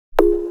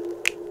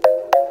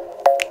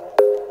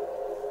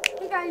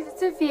guys, it's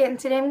Sophia, and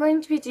today I'm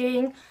going to be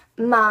doing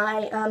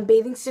my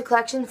bathing suit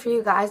collection for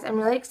you guys. I'm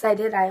really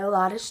excited. I have a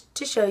lot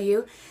to show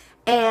you.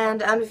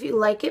 And if you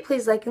like it,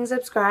 please like and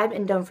subscribe.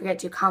 And don't forget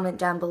to comment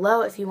down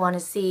below if you want to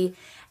see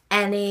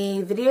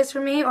any videos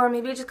from me. Or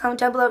maybe just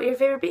comment down below what your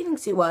favorite bathing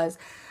suit was.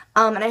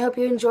 And I hope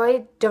you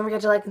enjoyed. Don't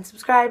forget to like and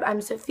subscribe.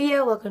 I'm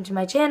Sophia. Welcome to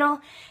my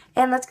channel.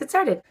 And let's get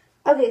started.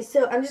 Okay,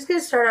 so I'm just going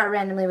to start out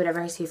randomly,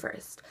 whatever I see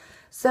first.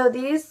 So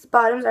these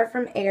bottoms are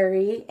from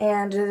Aerie,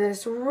 and they're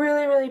this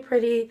really, really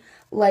pretty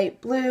light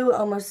blue,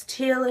 almost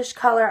tealish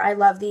color. I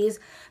love these.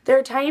 They're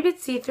a tiny bit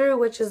see-through,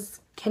 which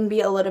can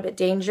be a little bit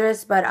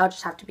dangerous, but I'll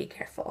just have to be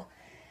careful.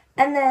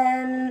 And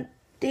then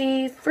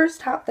the first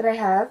top that I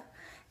have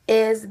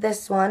is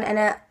this one,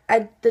 and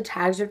the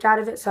tag's ripped out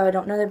of it, so I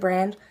don't know the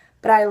brand,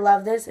 but I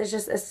love this. It's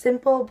just a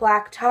simple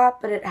black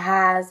top, but it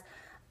has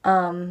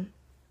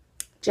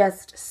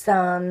just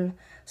some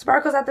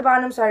sparkles at the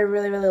bottom, so I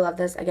really, really love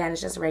this. Again,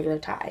 it's just a regular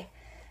tie.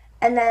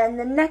 And then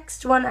the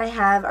next one I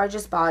have are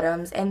just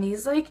bottoms, and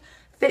these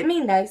fit me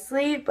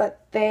nicely,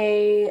 but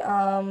they're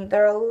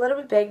a little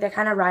bit big. They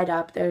kind of ride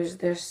up. They're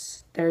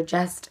just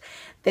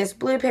this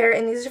blue pair,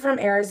 and these are from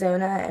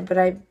Arizona, but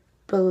I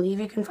believe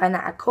you can find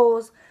that at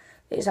Kohl's.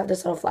 They just have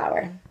this little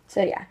flower.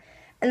 So yeah.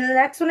 And the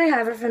next one I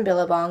have are from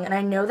Billabong, and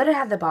I know that I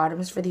had the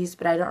bottoms for these,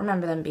 but I don't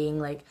remember them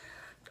being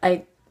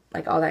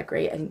all that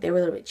great. I think they were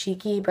a little bit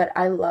cheeky, but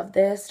I love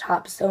this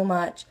top so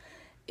much.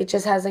 It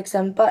just has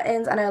some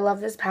buttons, and I love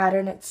this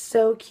pattern. It's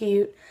so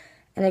cute,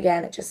 and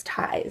again, it just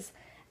ties.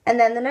 And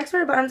then the next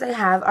pair of bottoms I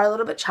have are a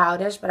little bit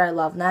childish, but I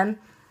love them.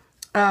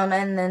 And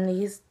then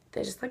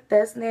they're just like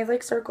this, and they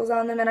have circles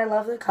on them, and I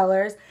love the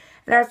colors.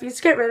 And I refuse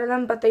to get rid of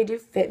them, but they do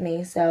fit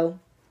me, so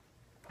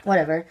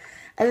whatever.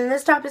 And then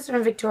this top is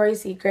from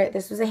Victoria's Secret.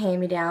 This was a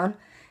hand-me-down,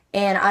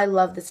 and I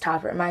love this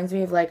top. It reminds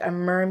me of a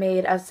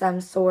mermaid of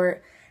some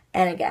sort.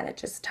 And again, it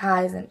just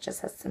ties, and it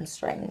just has some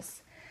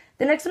strings.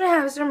 The next one I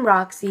have is from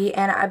Roxy,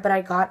 but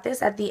I got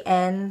this at the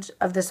end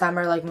of the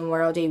summer,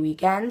 Memorial Day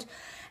weekend.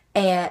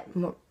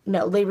 And,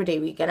 no, Labor Day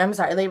weekend. I'm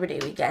sorry, Labor Day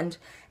weekend.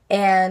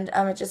 And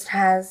it just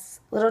has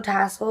little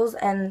tassels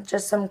and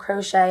just some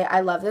crochet.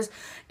 I love this.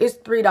 It was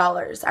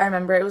 $3. I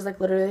remember it was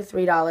literally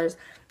 $3.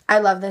 I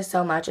love this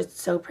so much.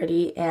 It's so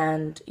pretty,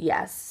 and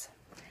yes.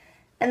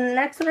 And the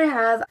next one I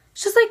have,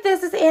 it's just like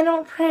this. It's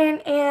animal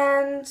print,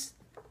 and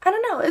I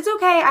don't know. It's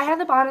okay. I had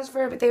the bottoms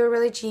for it, but they were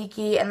really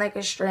cheeky and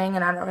a string,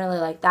 and I don't really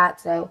like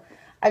that, so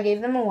I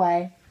gave them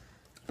away.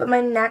 But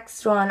my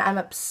next one I'm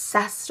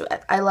obsessed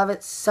with. I love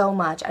it so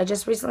much. I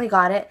just recently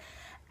got it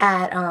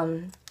at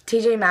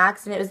TJ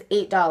Maxx, and it was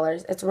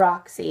 $8. It's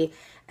Roxy,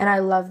 and I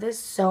love this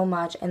so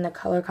much, and the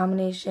color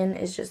combination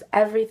is just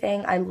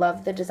everything. I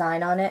love the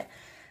design on it.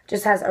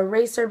 Just has a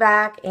racer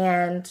back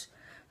and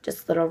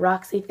just little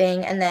Roxy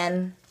thing, and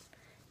then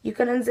you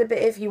can unzip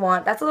it if you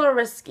want. That's a little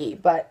risky,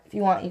 but if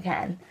you want, you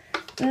can.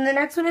 And the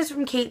next one is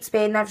from Kate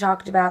Spade, and I've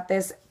talked about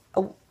this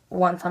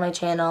once on my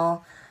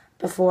channel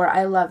before.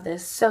 I love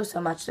this so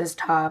much, this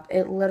top.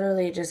 It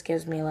literally just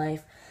gives me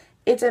life.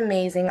 It's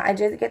amazing. I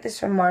did get this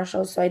from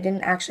Marshalls, so I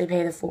didn't actually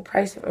pay the full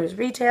price if it was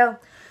retail.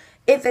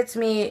 It fits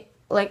me.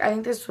 I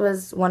think this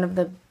was one of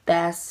the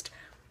best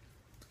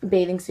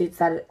bathing suits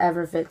that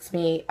ever fits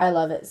me. I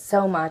love it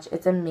so much.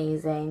 It's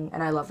amazing,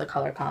 and I love the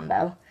color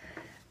combo.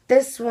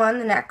 This one,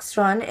 the next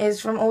one, is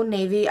from Old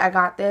Navy. I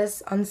got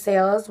this on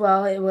sale as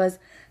well. It was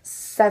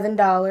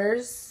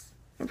 $7.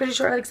 I'm pretty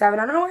sure $7. I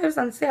don't know why it was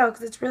on sale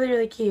because it's really,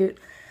 really cute.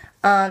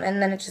 And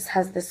then it just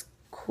has this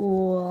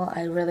cool,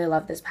 I really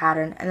love this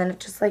pattern. And then it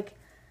just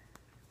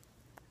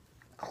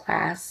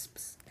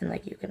clasps and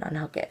you can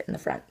unhook it in the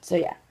front. So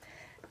yeah.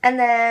 And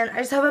then I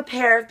just have a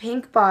pair of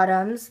pink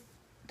bottoms.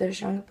 They're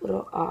showing up a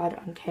little odd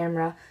on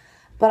camera,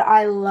 but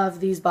I love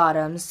these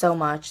bottoms so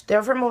much.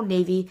 They're from Old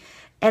Navy.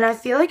 And I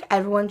feel like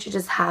everyone should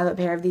just have a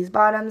pair of these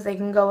bottoms. They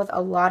can go with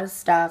a lot of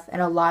stuff,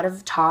 and a lot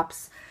of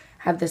tops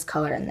have this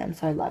color in them,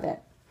 so I love it.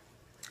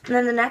 And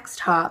then the next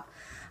top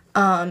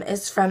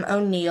is from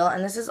O'Neill,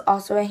 and this is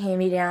also a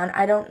hand-me-down.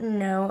 I don't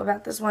know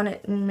about this one.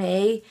 It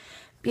may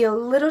be a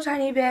little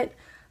tiny bit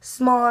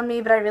small on me,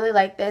 but I really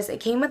like this. It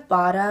came with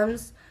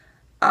bottoms.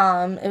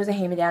 It was a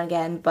hand-me-down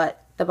again,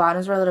 but the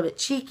bottoms were a little bit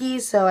cheeky,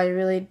 so I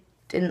really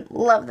didn't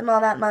love them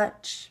all that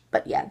much.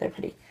 But yeah, they're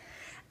pretty.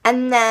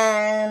 And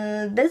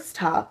then this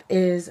top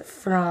is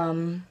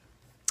from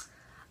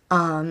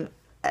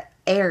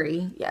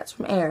Aerie. Yeah, it's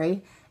from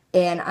Aerie.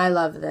 And I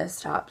love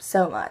this top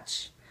so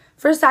much.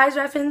 For size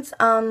reference,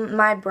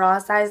 my bra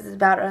size is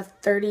about a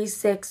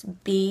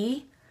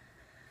 36B.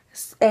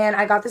 And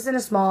I got this in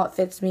a small. It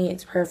fits me.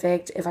 It's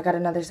perfect. If I got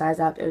another size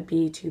up, it would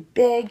be too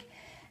big.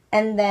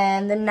 And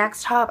then the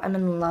next top I'm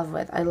in love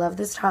with. I love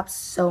this top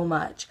so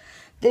much.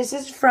 This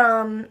is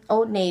from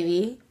Old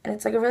Navy, and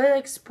it's a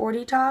really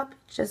sporty top.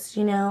 Just,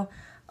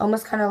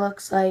 almost kind of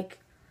looks like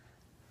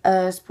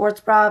a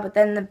sports bra, but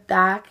then the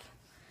back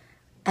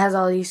has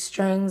all these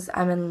strings.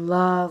 I'm in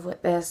love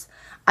with this.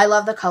 I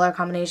love the color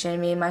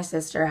combination. Me and my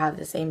sister have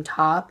the same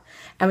top,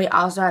 and we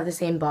also have the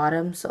same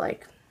bottom, so I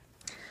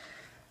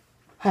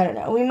don't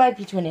know. We might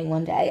be twinning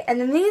one day. And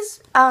then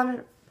these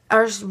are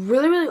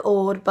really, really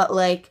old, but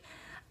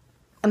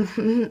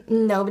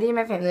Nobody in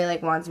my family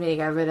like wants me to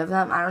get rid of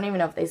them. I don't even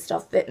know if they still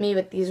fit me,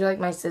 but these are like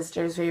my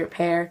sister's favorite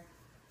pair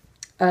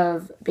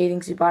of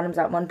bathing suit bottoms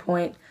at one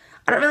point.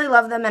 I don't really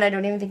love them, and I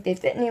don't even think they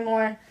fit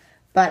anymore,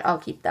 but I'll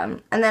keep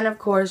them. And then, of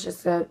course,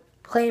 just a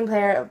plain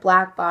pair of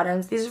black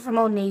bottoms. These are from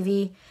Old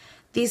Navy.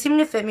 These seem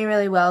to fit me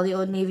really well, the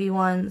Old Navy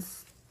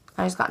ones.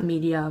 I just got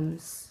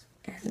mediums,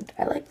 and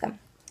I like them.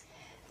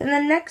 Then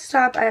the next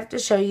top I have to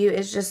show you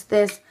is just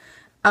this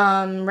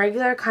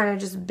regular kind of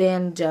just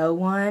bandeau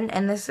one,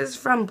 and this is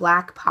from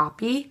Black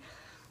Poppy,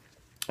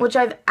 which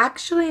I've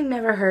actually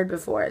never heard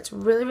before. It's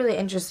really, really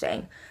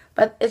interesting.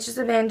 But it's just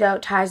a bandeau,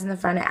 ties in the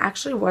front. I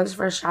actually wore this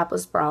for a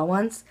strapless bra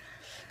once.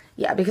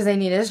 Yeah, because I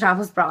needed a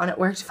strapless bra and it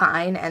worked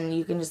fine, and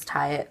you can just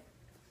tie it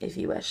if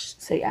you wish.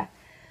 So yeah.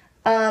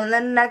 Then the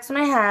next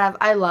one I have,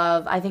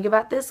 I think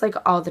about this like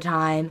all the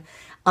time.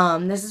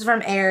 This is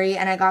from Aerie,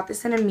 and I got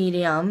this in a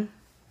medium.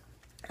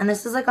 And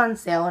this is like on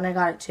sale, and I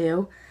got it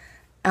too.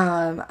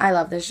 I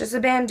love this. Just a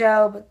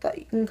bandeau, but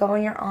you can go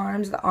in your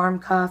arms, the arm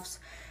cuffs.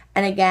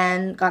 And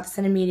again, got this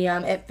in a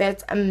medium. It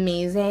fits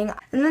amazing.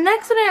 And the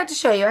next one I have to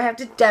show you, I have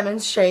to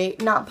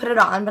demonstrate, not put it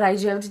on, but I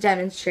do have to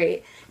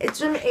demonstrate. It's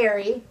from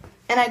Aerie,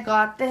 and I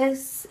got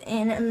this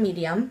in a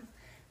medium.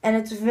 And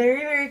it's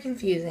very, very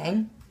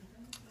confusing.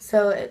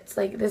 So it's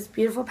like this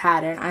beautiful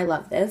pattern. I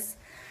love this.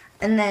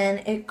 And then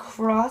it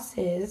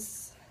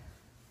crosses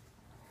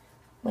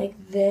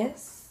like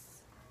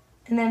this.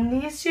 And then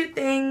these two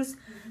things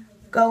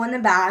go in the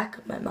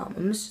back. My mom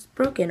almost just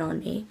broke in on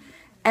me.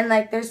 And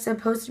like there's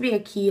supposed to be a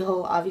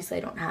keyhole. Obviously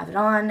I don't have it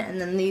on. And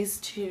then these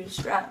two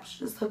straps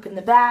just hook in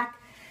the back.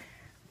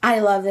 I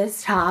love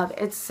this top.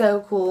 It's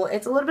so cool.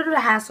 It's a little bit of a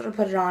hassle to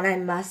put it on, I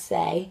must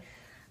say.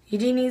 You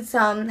do need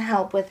some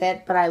help with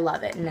it, but I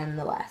love it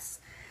nonetheless.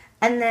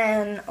 And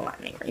then, let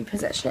me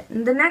reposition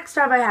it. The next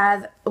top I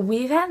have,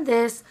 we've had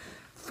this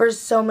for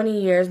so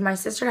many years. My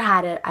sister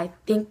had it. I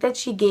think that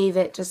she gave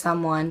it to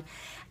someone,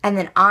 and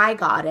then I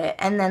got it.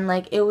 And then,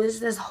 like, it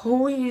was this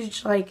whole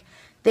huge, like,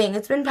 thing.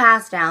 It's been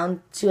passed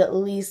down to at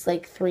least,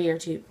 like,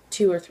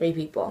 two or three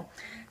people.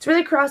 It's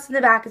really crossed in the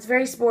back. It's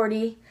very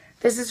sporty.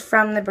 This is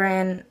from the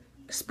brand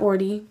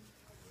Sporty.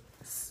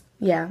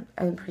 Yeah,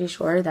 I'm pretty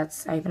sure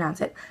that's how you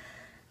pronounce it.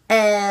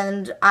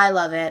 And I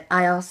love it.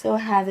 I also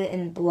have it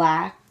in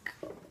black.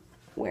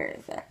 Where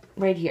is it?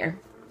 Right here.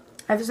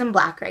 I have this in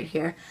black right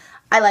here.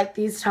 I like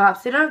these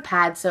tops. They don't have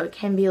pads, so it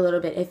can be a little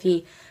bit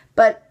iffy.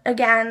 But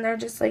again, they're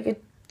just like a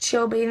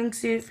chill bathing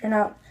suit if you're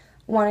not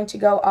wanting to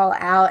go all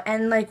out.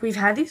 And like we've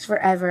had these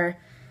forever.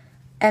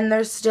 And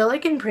they're still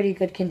like in pretty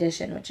good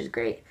condition, which is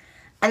great.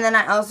 And then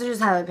I also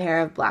just have a pair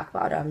of black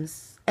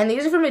bottoms. And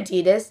these are from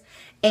Adidas.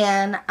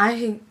 And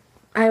I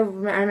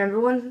remember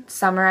one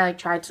summer I like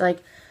tried to like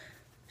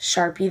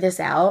Sharpie this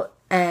out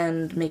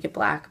and make it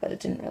black, but it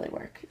didn't really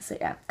work. So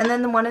yeah. And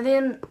then one of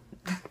the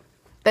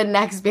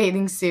next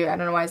bathing suit, I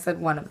don't know why I said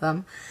one of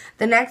them.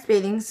 The next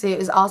bathing suit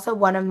is also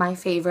one of my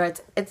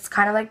favorites. It's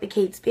kind of like the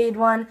Kate Spade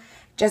one,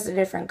 just a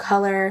different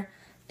color.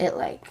 It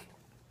like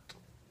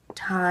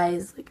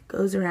ties, like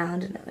goes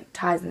around and it like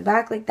ties in the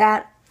back like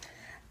that.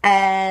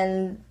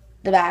 And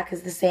the back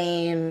is the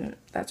same.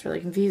 That's really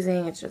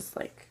confusing. It's just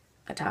like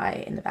a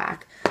tie in the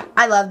back.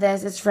 I love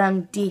this. It's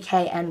from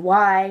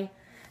DKNY.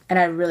 And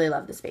I really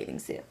love this bathing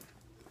suit.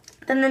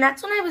 Then the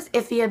next one I was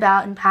iffy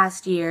about in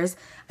past years.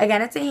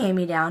 Again, it's a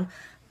hand-me-down.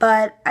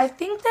 But I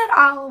think that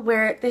I'll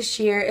wear it this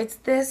year. It's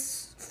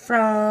this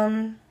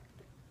from,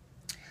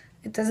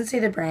 it doesn't say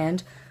the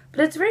brand.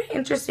 But it's very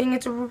interesting.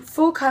 It's a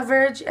full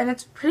coverage and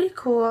it's pretty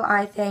cool,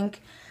 I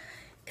think.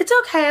 It's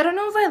okay. I don't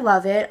know if I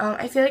love it.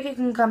 I feel like it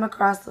can come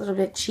across a little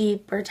bit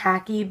cheap or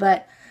tacky.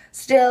 But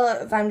still,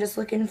 if I'm just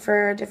looking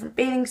for a different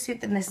bathing suit,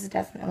 then this is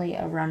definitely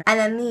a runner. And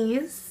then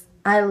these.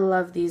 I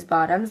love these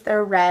bottoms.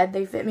 They're red.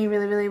 They fit me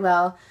really, really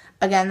well.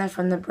 Again, they're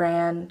from the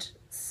brand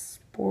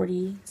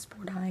Sporty.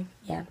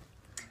 Yeah.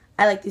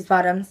 I like these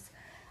bottoms.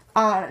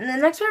 And the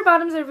next pair of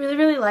bottoms I really,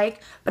 really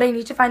like, but I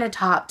need to find a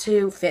top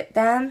to fit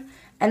them.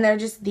 And they're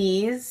just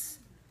these.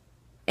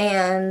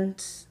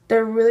 And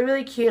they're really,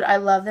 really cute. I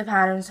love the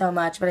pattern so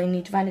much, but I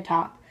need to find a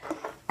top.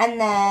 And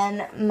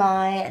then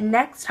my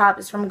next top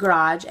is from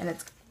Garage, and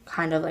it's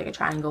kind of like a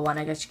triangle one,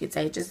 I guess you could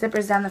say. It just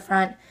zippers down the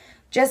front.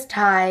 Just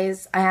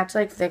ties. I have to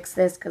like fix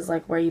this because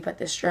like where you put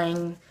the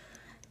string,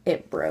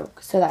 it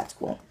broke. So that's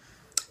cool.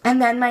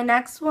 And then my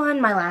next one,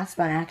 my last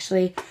one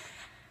actually,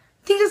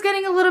 I think it's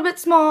getting a little bit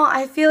small.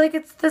 I feel like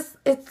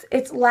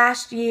it's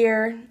last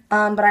year,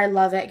 but I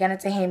love it. Again,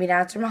 it's a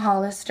hand-me-down. It's from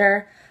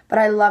Hollister, but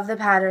I love the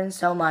pattern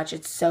so much.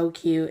 It's so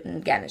cute. And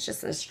again, it's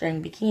just a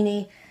string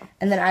bikini.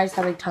 And then I just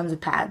have like tons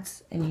of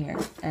pads in here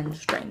and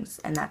strings,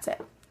 and that's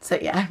it. So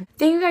yeah,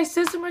 thank you guys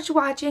so much for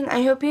watching.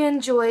 I hope you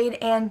enjoyed,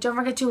 and don't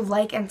forget to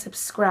like and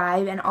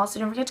subscribe, and also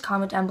don't forget to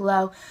comment down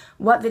below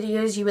what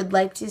videos you would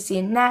like to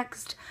see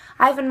next.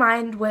 I have in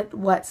mind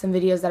what some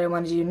videos that I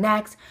want to do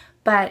next,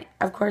 but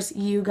of course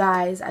you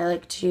guys, I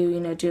like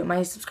to, do what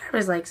my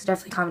subscribers like, so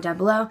definitely comment down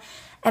below.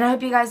 And I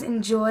hope you guys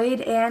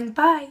enjoyed, and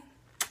bye!